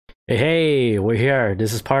Hey, we're here.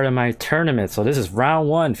 This is part of my tournament. So this is round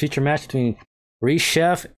one, feature match between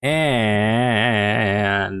Reshef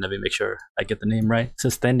and let me make sure I get the name right. It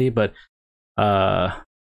says Thendi, but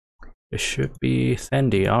it should be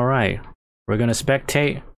Thendi. All right, we're gonna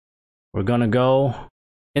spectate. We're gonna go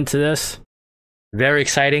into this. Very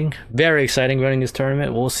exciting running this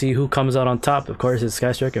tournament. We'll see who comes out on top. Of course, it's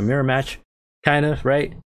Skystriker mirror match, kind of,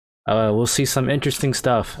 right? We'll see some interesting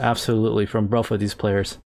stuff, absolutely, from both of these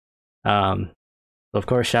players. Of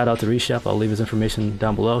course, shout out to Reshef. I'll leave his information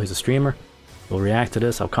down below. He's a streamer. We'll react to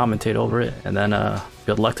this. I'll commentate over it, and then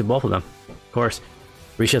good luck to both of them. Of course,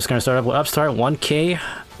 Reshef's gonna start off with Upstart 1K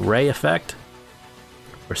Ray effect.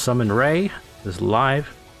 Or summon Ray. This is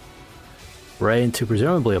live. Ray into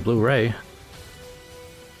presumably a blue Ray.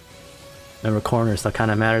 Remember, corners, that kind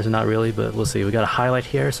of matters, not really, but we'll see. We got a highlight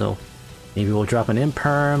here, so maybe we'll drop an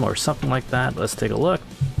imperm or something like that. Let's take a look.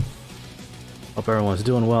 Hope everyone's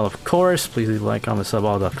doing well, of course. Please leave a like, comment, sub,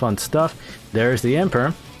 all that fun stuff. There's the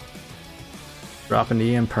imperm. Dropping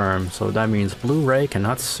the imperm, so that means blue Ray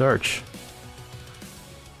cannot search.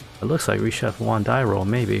 It looks like Reshef won die roll,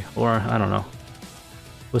 maybe, or I don't know.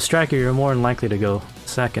 With Striker, you're more than likely to go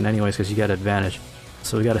second anyways because you got advantage.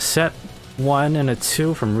 So we got a set 1 and a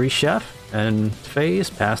 2 from Reshef, and phase,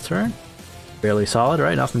 pass turn. Fairly solid,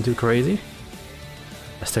 right? Nothing too crazy.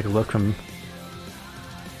 Let's take a look from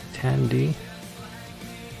Thendi.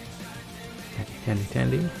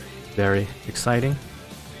 Thendi. Very exciting.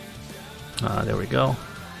 There we go.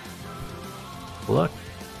 Look.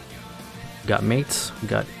 We got mates. We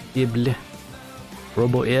got Ible.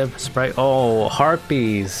 Robo Ib. Sprite. Oh,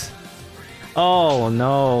 harpies. Oh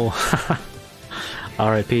no.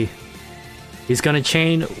 RIP. He's gonna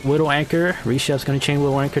chain Widow Anchor. Reshef's gonna chain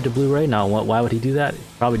Widow Anchor to Blu-ray. Now, why would he do that?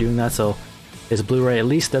 Probably doing that so his Blu-ray at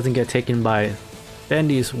least doesn't get taken by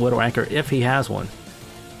Thendi's Widow Anchor if he has one.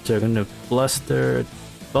 So we're gonna bluster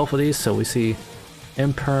both of these. So we see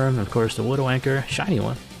Imperm, and of course the Widow Anchor, shiny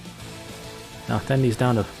one. Now Thendi's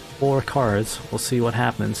down to 4 cards. We'll see what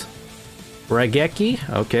happens. Regeki,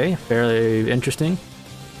 okay, fairly interesting.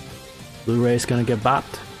 Blu-ray's gonna get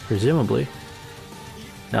bopped, presumably.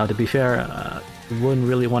 Now, to be fair, you wouldn't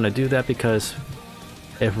really want to do that because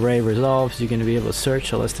if Ray resolves, you're going to be able to search.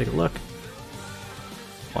 So let's take a look.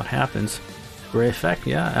 What happens? Ray effect,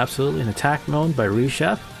 yeah, absolutely. An attack mode by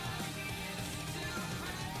Reshef.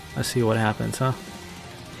 Let's see what happens, huh?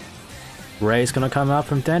 Ray's going to come out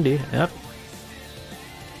from Thendi. Yep.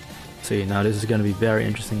 See, now this is going to be very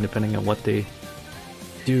interesting depending on what they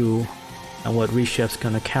do and what Reshef's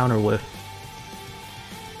going to counter with.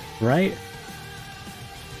 Right?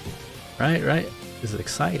 Right? This is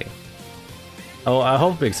exciting. Oh, I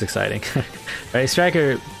hope it's exciting. Right,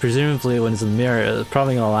 Striker, presumably when it's in the mirror, it's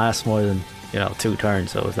probably gonna last more than, 2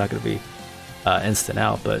 turns, so it's not gonna be instant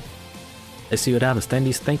out, but let's see what happens.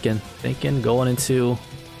 Thendi's thinking, going into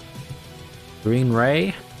Green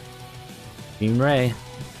Ray.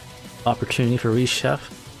 Opportunity for Reshef.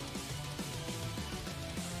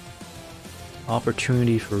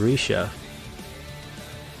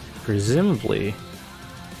 Presumably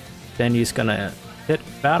Thendi's gonna hit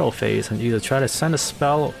battle phase and either try to send a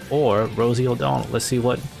spell or Rosie O'Donnell. Let's see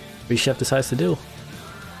what Reshef decides to do.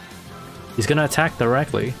 He's gonna attack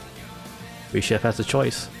directly. Reshef has a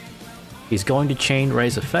choice. He's going to chain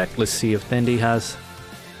Ray's effect. Let's see if Thendi has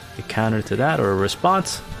a counter to that or a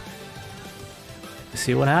response. Let's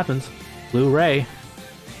see what happens. Blue Ray.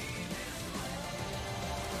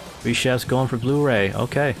 Reshef's going for Blue Ray.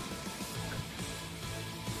 Okay.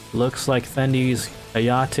 Looks like Thendi's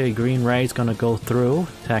Ayate Green Ray is going to go through,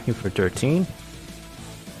 attacking for 13.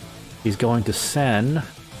 He's going to send.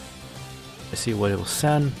 Let's see what it will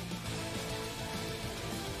send.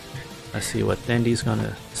 Let's see what Thendi's going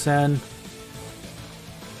to send.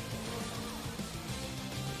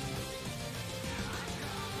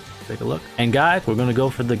 Take a look. And guys, we're going to go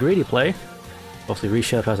for the greedy play. Hopefully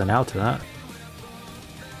Reshef has an out to that.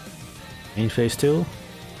 Main phase 2.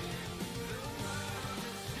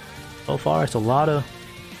 So far, it's a lot of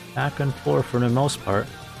back and forth for the most part.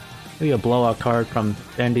 Maybe a blowout card from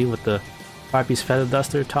Thendi with the 5-piece Feather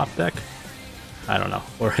Duster top deck. I don't know,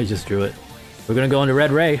 or I just drew it. We're gonna go into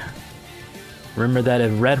Red Ray. Remember that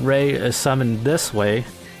if Red Ray is summoned this way,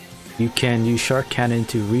 you can use Shark Cannon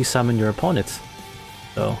to resummon your opponents.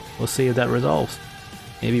 So we'll see if that resolves.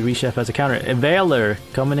 Maybe Reshef has a counter. Veiler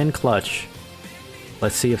coming in clutch.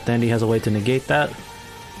 Let's see if Thendi has a way to negate that.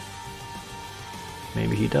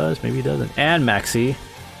 Maybe he does, maybe he doesn't. And Maxi.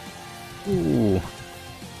 Ooh.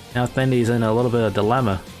 Now Thendi's in a little bit of a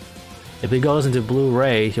dilemma. If he goes into Blue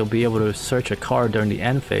Ray, he'll be able to search a card during the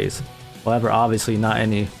end phase. However, obviously not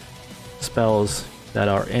any spells that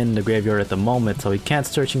are in the graveyard at the moment, so he can't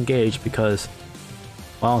search engage because,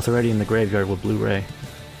 well, it's already in the graveyard with Blu-ray.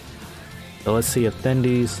 So let's see if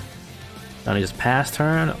Thendi's gonna just pass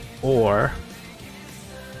turn or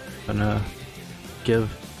gonna give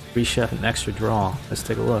Reshef an extra draw. Let's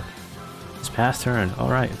take a look. It's pass turn.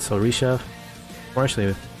 Alright, so Reshef,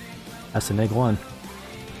 unfortunately, has to neg 1.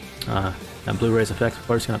 And Blu-ray's effect, of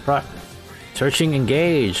course, gonna proc. Searching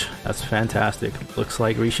engage. That's fantastic. Looks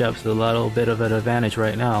like Reshef's a little bit of an advantage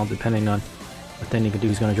right now, depending on what Thendi can do.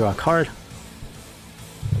 He's gonna draw a card.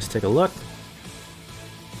 Let's take a look.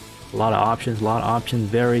 A lot of options.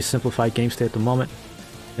 Very simplified game state at the moment.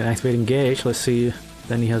 Gonna activate engage. Let's see if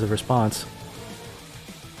Thendi has a response.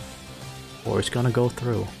 Or it's gonna go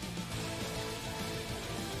through.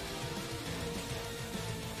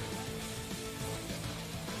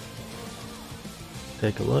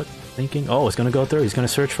 Take a look. Thinking. Oh, it's gonna go through. He's gonna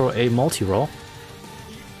search for a multi-roll.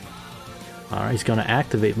 Alright, he's gonna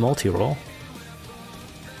activate multi-roll.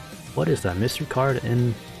 What is that mystery card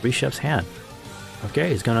in Reshef's hand? Okay,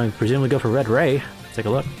 he's gonna presumably go for Red Ray. Let's take a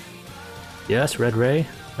look. Yes, Red Ray.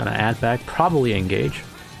 Gonna add back, probably engage.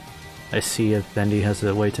 Let's see if Thendi has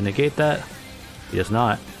a way to negate that. He does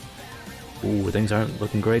not. Ooh, things aren't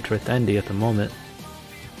looking great for Thendi at the moment.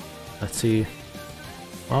 Let's see.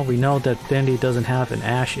 Well, we know that Thendi doesn't have an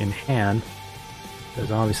Ash in hand,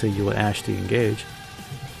 because obviously you would Ash to engage.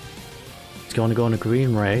 He's going to go into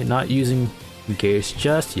Green Ray, not using engage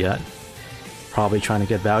just yet. Probably trying to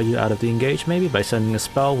get value out of the engage maybe by sending a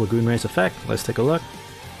spell with Green Ray's effect. Let's take a look.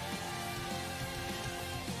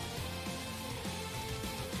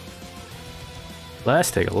 Let's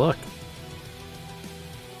take a look.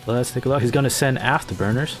 He's going to send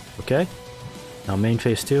Afterburners. Okay. Now main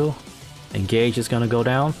phase 2. Engage is going to go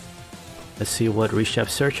down. Let's see what Reshef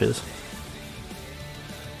searches.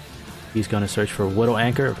 He's going to search for Widow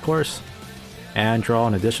Anchor, of course. And draw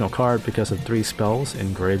an additional card because of 3 spells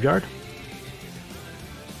in Graveyard.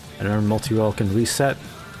 And our multi-roll can reset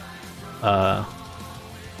a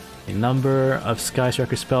number of Sky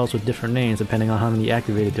Striker spells with different names depending on how many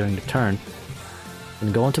activated during the turn.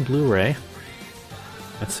 And go into Blu-ray.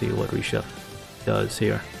 Let's see what Reshef does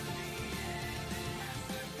here.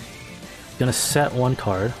 He's gonna set 1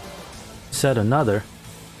 card, set another.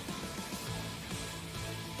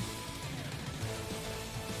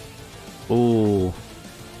 Ooh,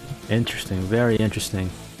 interesting, very interesting.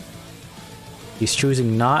 He's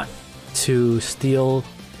choosing not to steal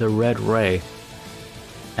the Red Ray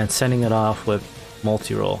and sending it off with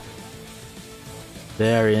multi-roll.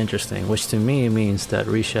 Very interesting, which to me means that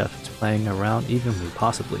Reshef is playing around evenly,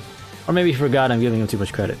 possibly. Or maybe he forgot I'm giving him too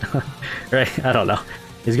much credit. Right? I don't know.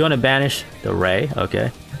 He's going to banish the Ray,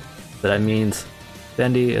 okay? So that means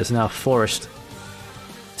Thendi is now forced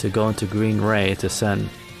to go into Green Ray to send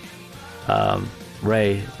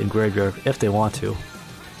Ray in Graveyard if they want to.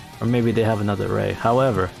 Or maybe they have another Ray.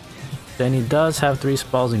 However, Thendi does have 3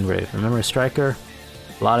 spells in Grave. Remember, Striker,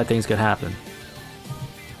 a lot of things could happen.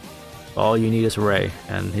 All you need is Ray,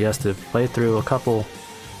 and he has to play through a couple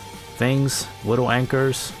things. Widow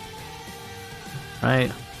Anchors,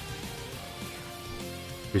 right?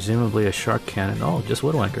 Presumably a Shark Cannon. Oh, just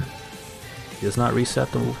Widow Anchor. He does not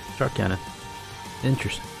reset the Shark Cannon.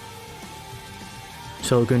 Interesting.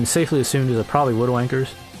 So we can safely assume these are probably Widow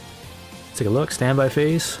Anchors. Let's take a look. Standby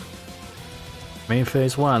phase. Main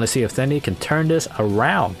phase 1. Let's see if Thendi can turn this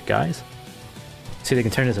around, guys. See if they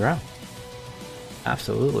can turn this around.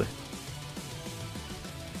 Absolutely.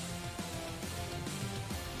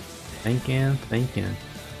 Thinking.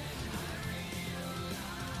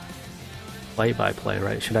 Play by play,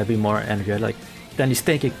 right? Should I be more energetic? Like, Thendi's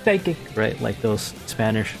thinking, right? Like those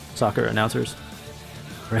Spanish soccer announcers,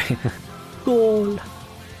 right? Goal.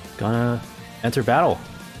 Gonna enter battle.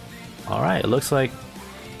 Alright, it looks like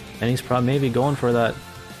Thendi's probably maybe going for that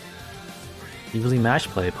evenly match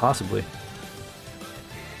play, possibly.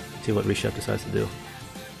 See what Reshef decides to do.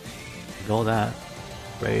 Go that.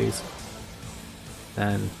 Raise.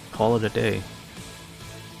 Then call it a day.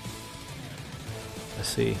 Let's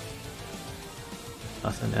see.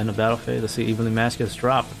 Nothing. End of battle phase. Let's see. Evenly match gets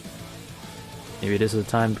dropped. Maybe this is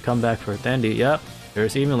the time to come back for Thendi. Yep.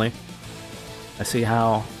 There's evenly. Let's see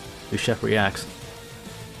how Reshef reacts.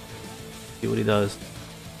 See what he does.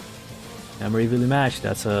 And we're evenly matched.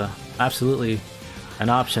 That's absolutely an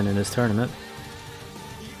option in this tournament.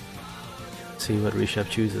 Let's see what Reshef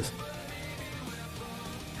chooses.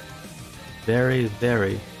 Very,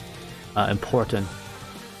 very important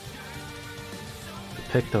to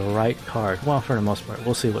pick the right card. Well, for the most part.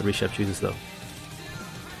 We'll see what Reshef chooses, though.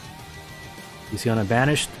 He's gonna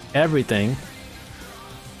banish everything.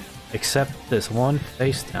 except this one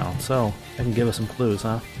face down. So that can give us some clues,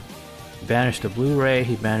 huh? He banished the blue ray,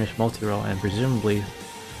 he banished multi-roll, and presumably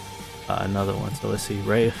another one. So let's see,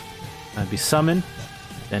 Ray might be summoned.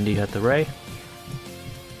 Then you got the ray.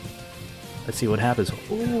 Let's see what happens.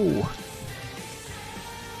 Ooh.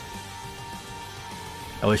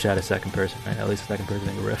 I wish I had a second person, right? At least a second person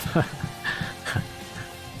in a riff.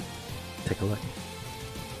 Take a look.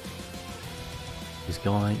 He's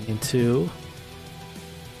going into...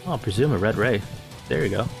 oh, I presume a red ray. There you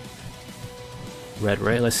go. Red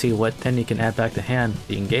ray. Let's see what Thendi can add back to hand.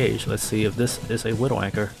 The engage. Let's see if this is a Widow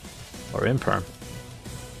Anchor or Imperm.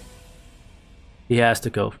 He has to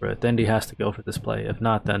go for it. Thendi has to go for this play. If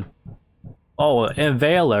not, then... oh,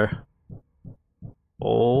 Invaler.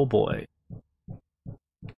 Oh boy.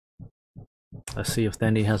 Let's see if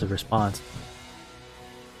Thendi has a response.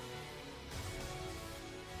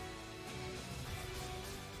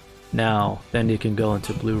 Now, Thendi can go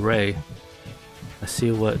into Blue Ray. Let's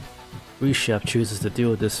see what Reshef chooses to do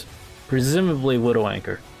with this presumably Widow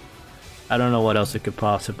Anchor. I don't know what else it could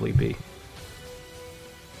possibly be.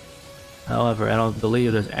 However, I don't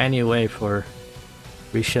believe there's any way for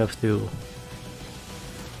Reshef to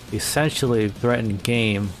essentially threaten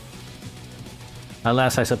game.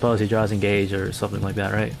 Unless I suppose he draws engage or something like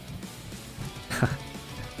that, right?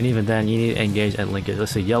 And even then, you need engage and linkage.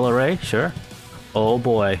 Let's see, Yellow Ray, sure. Oh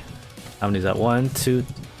boy. How many is that? 1, 2,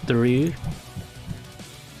 3,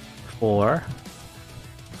 4.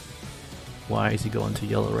 Why is he going to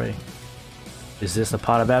Yellow Ray? Is this a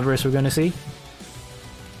Pot of Avarice we're gonna see?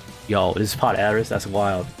 Yo, this is Pot of Avarice, that's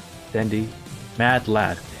wild. Thendi, mad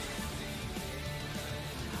lad.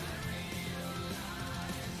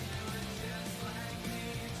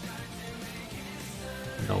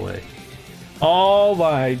 No way. Oh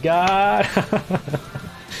my god!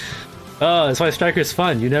 Oh, that's why Striker's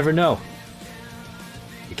fun, you never know.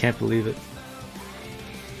 You can't believe it.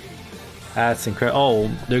 That's incredible. Oh,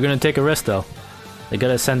 they're gonna take a risk though. They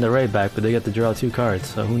gotta send the raid back, but they get to draw 2 cards,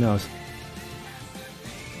 so who knows.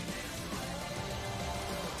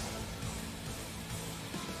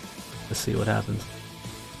 Let's see what happens.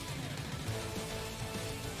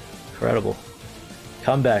 Incredible.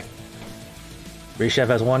 Comeback. Reshef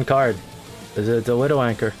has 1 card. Is it the Widow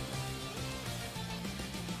Anchor?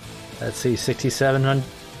 Let's see,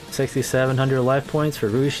 6,700 life points for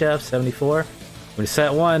Reshef, 74. When he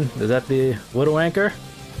set 1, is that the Widow Anchor?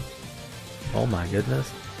 Oh my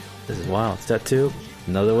goodness. This is wild. Set 2,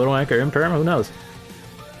 another Widow Anchor, Imperm, who knows?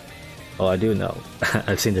 Oh, I do know.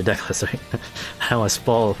 I've seen the deck list, right? I don't want to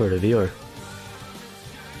spoil for the viewer.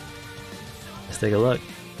 Let's take a look.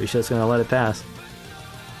 Reshef's gonna let it pass.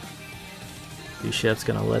 Reshef's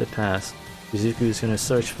gonna let it pass. Izuku's gonna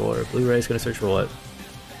search for. Blu-ray's gonna search for what?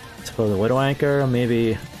 I suppose a Widow Anchor,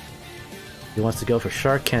 maybe he wants to go for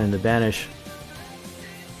Shark Cannon to banish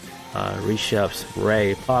Reshef's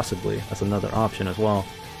Ray, possibly. That's another option as well.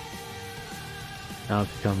 Now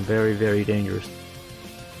it's become very, very dangerous.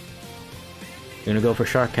 You're gonna go for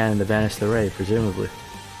Shark Cannon to banish the Ray, presumably.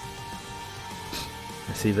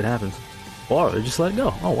 Let's see if it happens. Or they just let it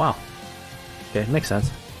go. Oh wow. Okay, makes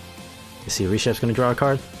sense. You see Reshef's gonna draw a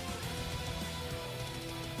card.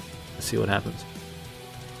 Let's see what happens.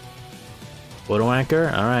 Widow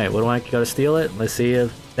Anchor, alright, Widow Anchor gotta steal it. Let's see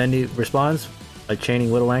if Thendi responds by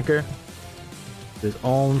chaining Widow Anchor. His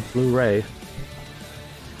own Blue Ray.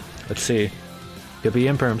 Let's see. Could be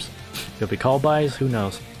Imperms. Could be Call Buys, who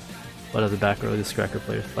knows? What other back row do Striker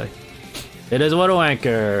players play? It is Widow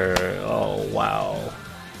Anchor! Oh wow.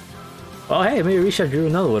 Oh hey, maybe Reshef drew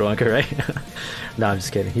another Widow Anchor, right? No, I'm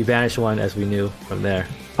just kidding. He banished 1 as we knew from there.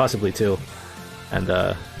 Possibly 2.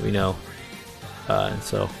 And we know. And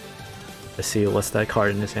so let's see what's that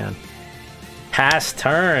card in his hand. Pass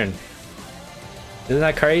turn! Isn't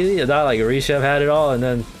that crazy? It's not like Reshef had it all and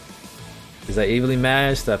then is that evenly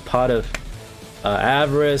matched, that Pot of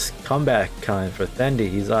Avarice comeback kind for Thendi.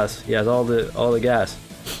 He's us. He has all the gas.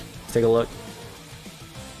 Let's take a look.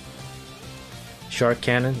 Shark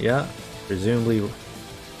Cannon, yeah. Presumably,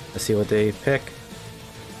 let's see what they pick.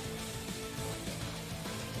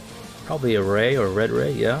 Probably a Ray or Red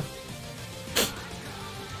Ray, yeah.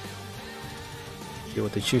 See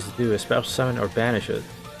what they choose to do, a special summon or banish it.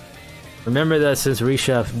 Remember that since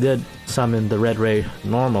Reshef did summon the Red Ray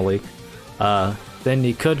normally, then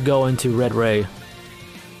he could go into Red Ray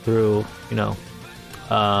through, you know,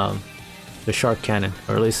 the Shark Cannon,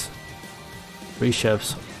 or at least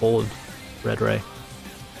Reshef's old Red Ray.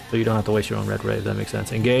 So you don't have to waste your own Red Ray, if that makes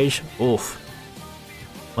sense. Engage, oof.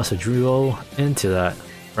 Must have drew into that,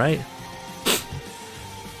 right?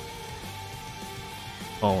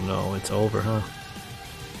 Oh no, it's over, huh?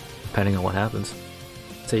 Depending on what happens.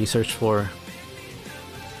 say you search for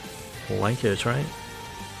linkage, right?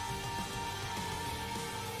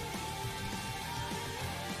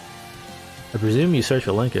 I presume you search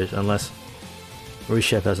for linkage unless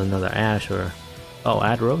Reshef has another Ash or... Oh,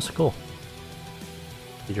 add Rose? Cool.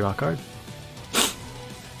 You draw a card.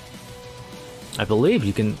 I believe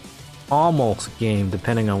you can almost game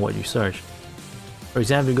depending on what you search. For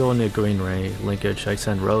example, you go into Green Ray, linkage, I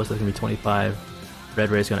send Rose, that's gonna be 25. Red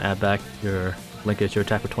Ray is gonna add back your linkage, your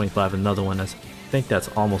attack for 25, another one that's... I think that's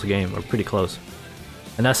almost game, or pretty close.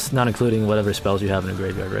 And that's not including whatever spells you have in the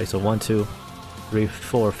graveyard, right? So 1, 2, 3,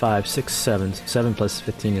 4, 5, 6, 7. 7 plus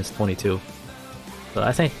 15 is 22. So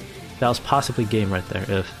I think that was possibly game right there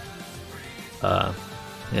if...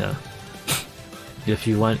 yeah. If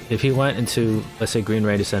he went into, let's say, Green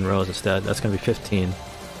Ray to send Rose instead, that's gonna be 15.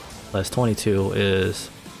 Plus 22 is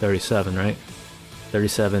 37, right?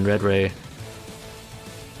 37, Red Ray.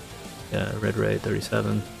 Yeah, Red Ray,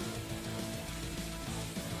 37.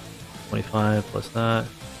 25 plus that.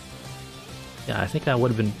 Yeah, I think that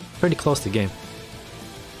would have been pretty close to game.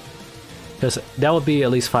 Because that would be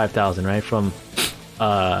at least 5,000, right? From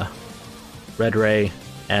Red Ray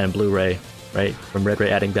and Blue Ray, right? From Red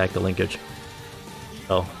Ray adding back the linkage.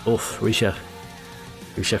 Oh, oof, Reshef.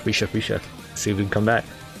 Reshef. See if we can come back.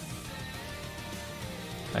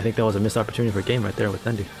 I think that was a missed opportunity for a game right there with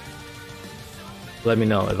Thendi. Let me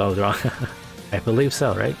know if I was wrong. I believe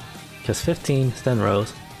so, right? Because 15 Sten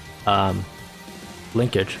Rose,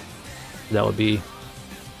 linkage, that would be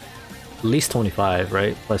at least 25,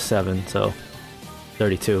 right? Plus 7, so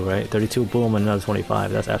 32, right? 32, boom, and another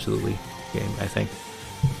 25. That's absolutely game, I think.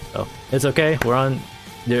 So it's okay. We're on.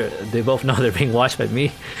 They both know they're being watched by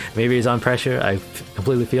me. Maybe he's on pressure. I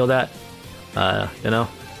completely feel that. You know,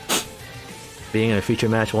 being in a feature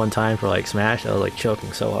match one time for like Smash, I was like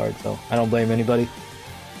choking so hard. So I don't blame anybody.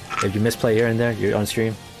 If you misplay here and there, you're on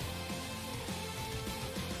stream.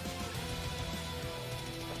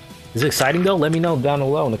 Is it exciting though? Let me know down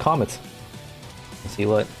below in the comments. Let's see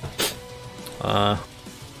what.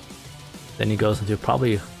 Then he goes into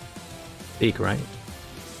probably Beak, right?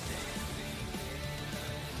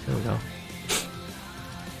 There we go.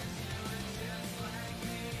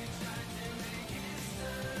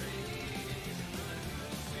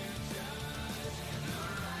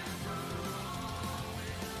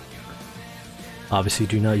 Obviously,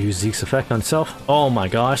 do not use Zeke's effect on self. Oh my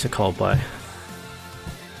gosh, the call by.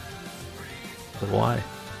 But why?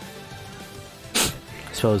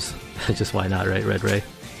 I suppose just why not, right? Red Ray.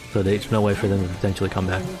 So there's no way for them to potentially come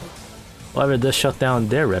back. However, this shut down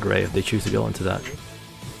their Red Ray if they choose to go into that.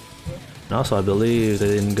 And also, I believe they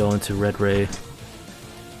didn't go into Red Ray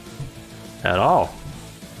at all.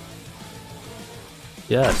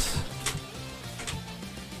 Yes.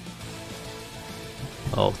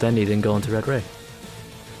 Oh, Thendi didn't go into Red Ray.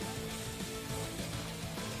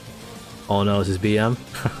 Oh no, is this BM?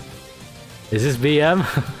 Is this BM?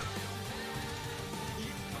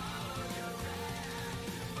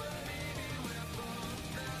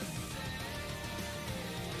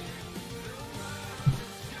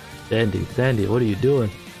 Thendi, what are you doing?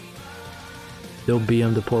 Don't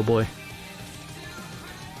BM the poor boy.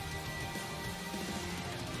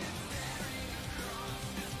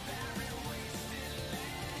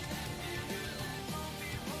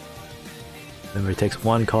 Remember, it takes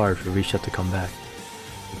one card for Reshef to come back.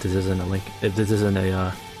 If this isn't a link, if this isn't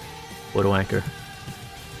a Widow Anchor.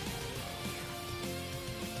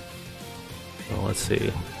 Well, let's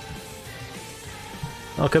see.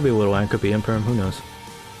 Oh, it could be Widow Anchor, could be Imperm, who knows?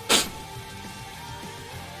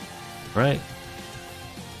 Right.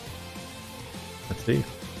 Let's see.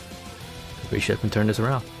 Reshef can turn this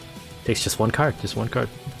around. Takes just one card, just one card.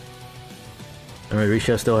 Remember,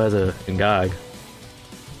 Reshef still has a Ngag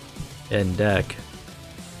in deck,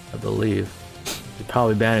 I believe. He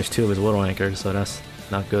probably banished 2 of his Widow Anchors, so that's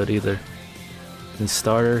not good either. In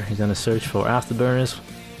starter, he's gonna search for Afterburners.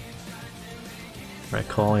 Right,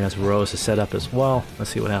 calling as Rose is set up as well.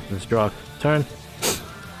 Let's see what happens. Draw turn.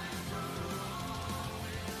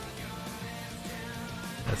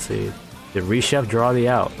 Let's see. Did Reshef draw the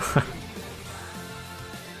out?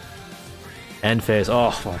 End phase.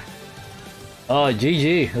 Oh, fuck. Oh,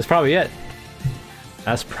 GG. That's probably it.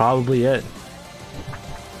 That's probably it.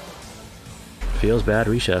 Feels bad,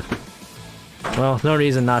 Reshef. Well, no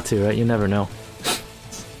reason not to, right? You never know.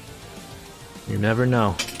 You never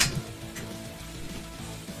know.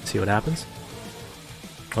 See what happens?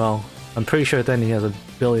 Well, I'm pretty sure then he has a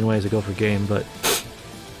billion ways to go for game, but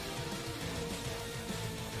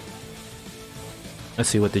let's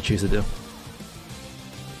see what they choose to do.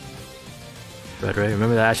 Red Ray,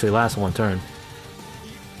 remember that actually lasts one turn.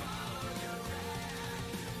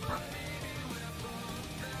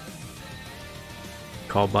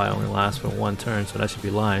 call by only lasts for 1 turn, so that should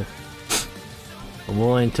be live. I'm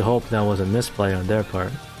willing to hope that was a misplay on their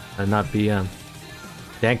part, and not BM.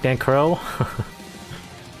 Dank Dank Crow?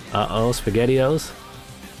 Uh-oh, SpaghettiOs?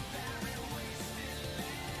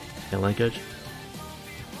 And linkage.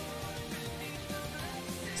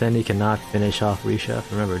 Thendi cannot finish off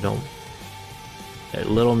Reshef. Remember, don't...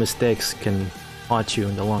 little mistakes can haunt you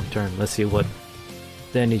in the long term. Let's see what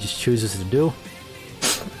Thendi just chooses to do.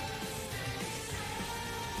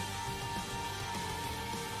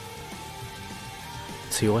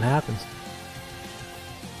 See what happens.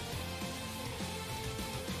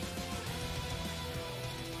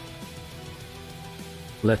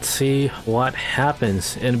 Let's see what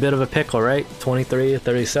happens. In a bit of a pickle, right? 23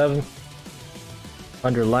 37.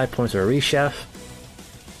 100 life points for Reshef.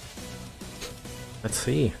 Let's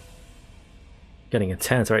see. Getting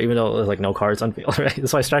intense, right? Even though there's like no cards on field, right?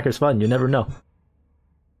 That's why Striker's fun. You never know.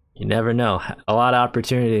 You never know. A lot of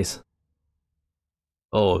opportunities.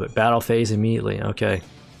 Oh, battle phase immediately. Okay.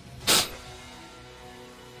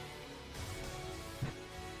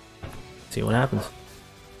 See what happens.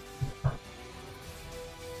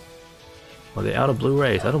 Are they out of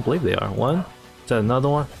Blu-rays? I don't believe they are. 1? Is that another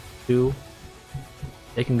one? 2?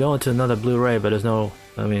 They can go into another Blu-ray, but there's no...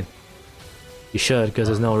 I mean... You should, because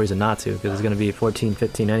there's no reason not to, because it's going to be 14,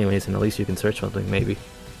 15 anyways, and at least you can search something, maybe.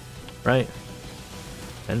 Right?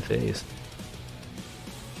 10 phase.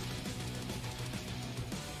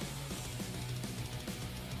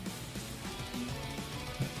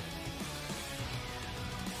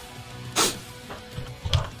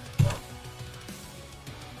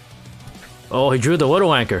 Oh, he drew the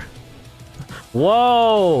Widowmaker.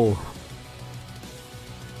 Whoa!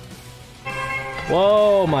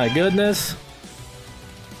 Whoa, my goodness.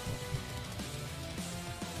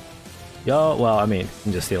 Yo, well, I mean, you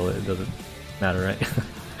can just steal it. It doesn't matter, right?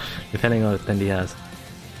 Depending on what Thendi has.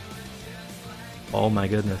 Oh my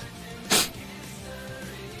goodness.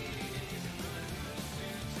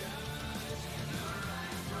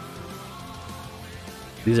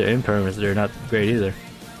 These are impermanents. They're not great either.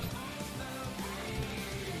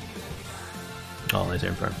 Oh, these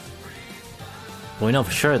are imperm. Well, we know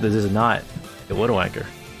for sure that this is not a Widowmaker.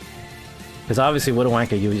 Because obviously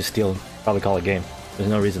Widowmaker you would just steal and probably call it game. There's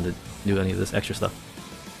no reason to do any of this extra stuff.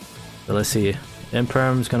 So let's see.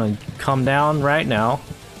 Imperm's gonna come down right now.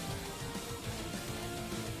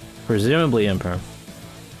 Presumably Imperm.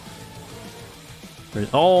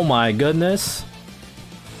 Oh my goodness.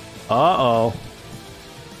 Uh-oh.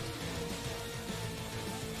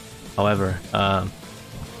 However,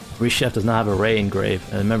 Reshef does not have a Ray engraved,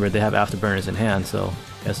 and remember they have Afterburners in hand, so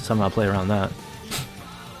he has to somehow play around that.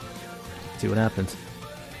 See what happens.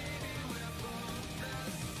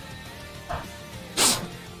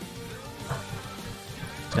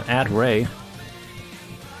 Gonna add Ray.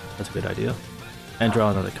 That's a good idea. And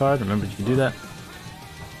draw another card. Remember you can do that.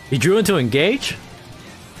 He drew into engage?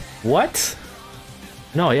 What?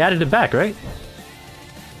 No, he added it back, right?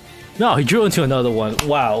 No, he drew into another one.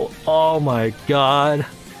 Wow. Oh my god.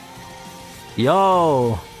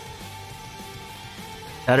 Yo.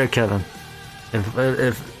 Better Kevin.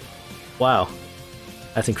 If wow.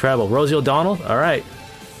 That's incredible. Rosie O'Donnell? Alright.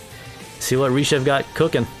 See what Reshef got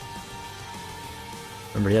cooking.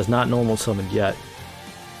 Remember, he has not normal summoned yet.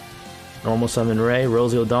 Normal summon Ray,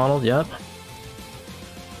 Rosie O'Donnell, yep.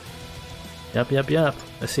 Yep.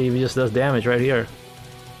 Let's see if he just does damage right here.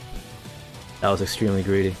 That was extremely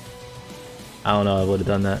greedy. I don't know, I would have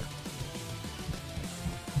done that.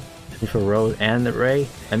 For Rose and the Ray?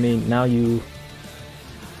 I mean, now you...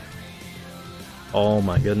 Oh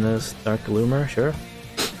my goodness. Dark Loomer, sure.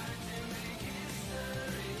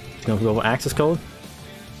 He's gonna go for access code.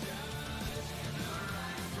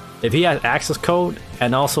 If he has access code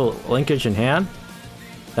and also linkage in hand,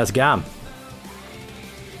 that's Gam.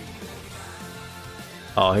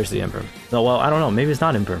 Oh, here's the Imperm. No, well, I don't know. Maybe it's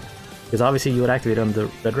not Imperm. Because obviously you would activate on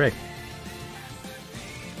the Red Ray.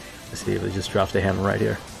 Let's see if it just drops the hammer right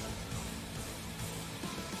here.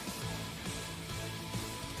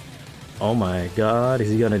 Oh my god,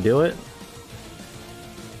 is he gonna do it?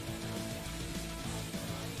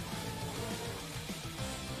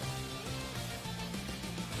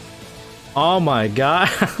 Oh my god.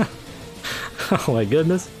 Oh my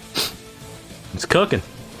goodness. It's cooking.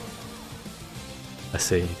 Let's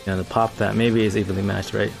see, gonna pop that. Maybe it's evenly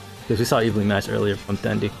matched, right? Because we saw evenly matched earlier from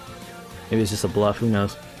Thendi. Maybe it's just a bluff, who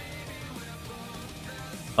knows?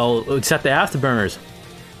 Oh, except the Afterburners.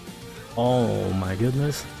 Oh my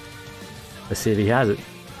goodness. Let's see if he has it.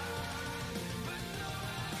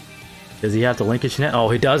 Does he have to linkage net? Oh,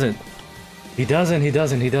 he doesn't. He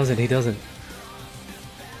doesn't.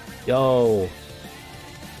 Yo.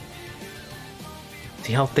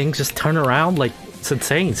 See how things just turn around? Like, it's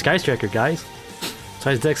insane. Sky Striker, guys. That's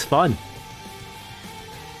why his deck's fun.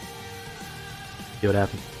 See what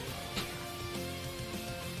happens.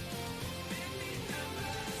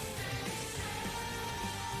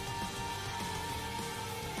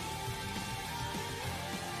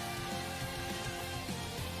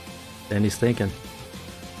 Thendi's thinking.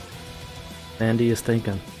 Thendi is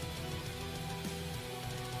thinking.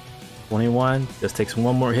 21. Just takes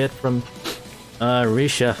one more hit from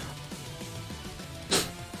Reshef.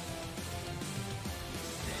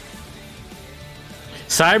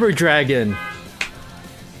 Cyber Dragon!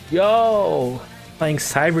 Yo! Playing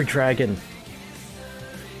Cyber Dragon.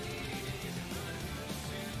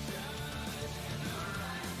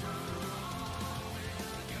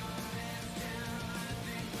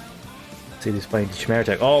 See, he's playing Chimera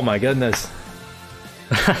Tech. Oh my goodness!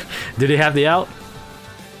 Did he have the out?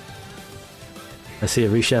 I see a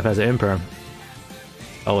Reshef has an Imperm.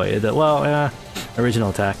 Oh wait, well, original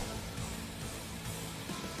attack.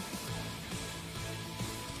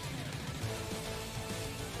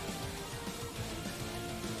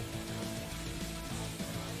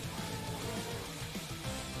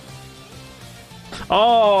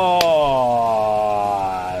 Oh,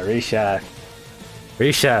 Reshef.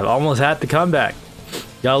 Reshef almost had the comeback.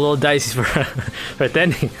 Got a little dicey for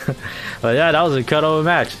Thendi. But yeah, that was a cutover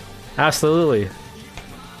match. Absolutely.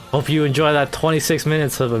 Hope you enjoy that 26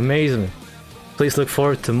 minutes of amazement. Please look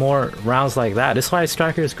forward to more rounds like that. This Fight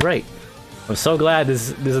Striker is great. I'm so glad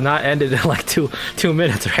this is not ended in like two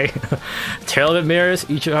minutes, right? Trail of Mirrors,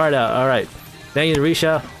 eat your heart out. Alright. Thank you to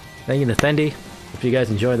Reshef. Thank you to Thendi. Hope you guys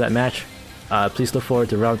enjoyed that match. Please look forward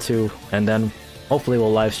to round 2, and then hopefully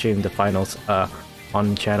we'll live stream the finals on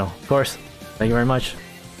the channel. Of course, thank you very much.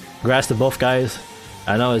 Congrats to both guys.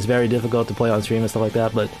 I know it's very difficult to play on stream and stuff like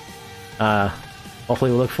that, but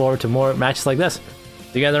hopefully we'll look forward to more matches like this.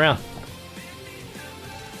 See you guys around.